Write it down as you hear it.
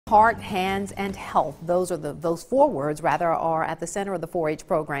Heart, hands, and health. Those four words are at the center of the 4-H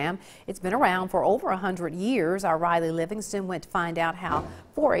program. It's been around for over 100 years. Our Riley Livingston went to find out how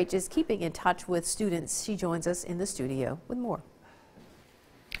 4-H is keeping in touch with students. She joins us in the studio with more.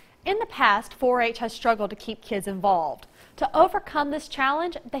 In the past, 4-H has struggled to keep kids involved. To overcome this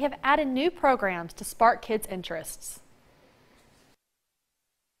challenge, they have added new programs to spark kids' interests.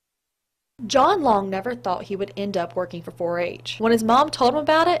 John Long never thought he would end up working for 4-H. When his mom told him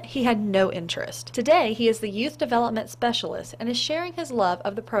about it, he had no interest. Today, he is the youth development specialist and is sharing his love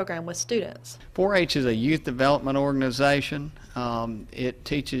of the program with students. 4-H is a youth development organization. It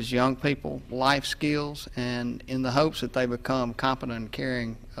teaches young people life skills and in the hopes that they become competent and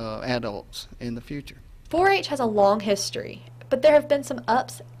caring adults in the future. 4-H has a long history, but there have been some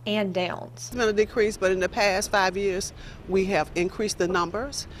ups and downs. It's been a decrease, but in the past 5 years we have increased the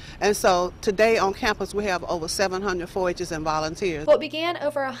numbers, and so today on campus we have over 700 4-Hers and volunteers. What began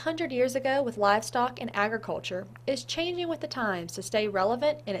over 100 years ago with livestock and agriculture is changing with the times to stay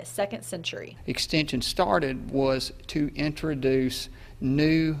relevant in its second century. Extension started was to introduce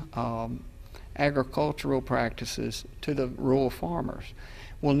new agricultural practices to the rural farmers.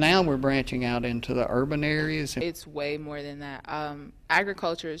 Well, now we're branching out into the urban areas. It's way more than that.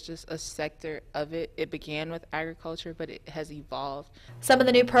 Agriculture is just a sector of it. It began with agriculture, but it has evolved. Some of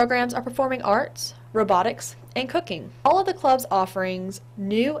the new programs are performing arts, robotics, and cooking. All of the club's offerings,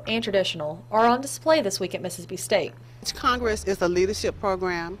 new and traditional, are on display this week at Mississippi State. Congress is a leadership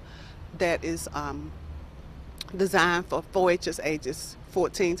program that is designed for 4-Hers ages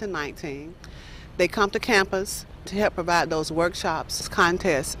 14 to 19. They come to campus to help provide those workshops,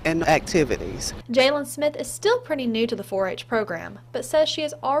 contests, and activities. Jalen Smith is still pretty new to the 4-H program, but says she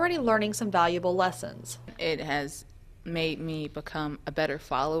is already learning some valuable lessons. It has made me become a better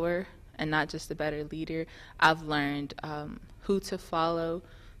follower and not just a better leader. I've learned who to follow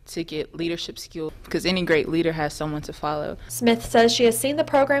to get leadership skills, because any great leader has someone to follow. Smith says she has seen the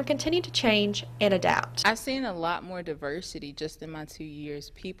program continue to change and adapt. I've seen a lot more diversity just in my 2 years.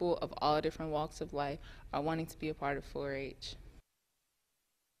 People of all different walks of life are wanting to be a part of 4-H.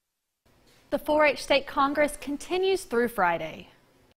 The 4-H State Congress continues through Friday.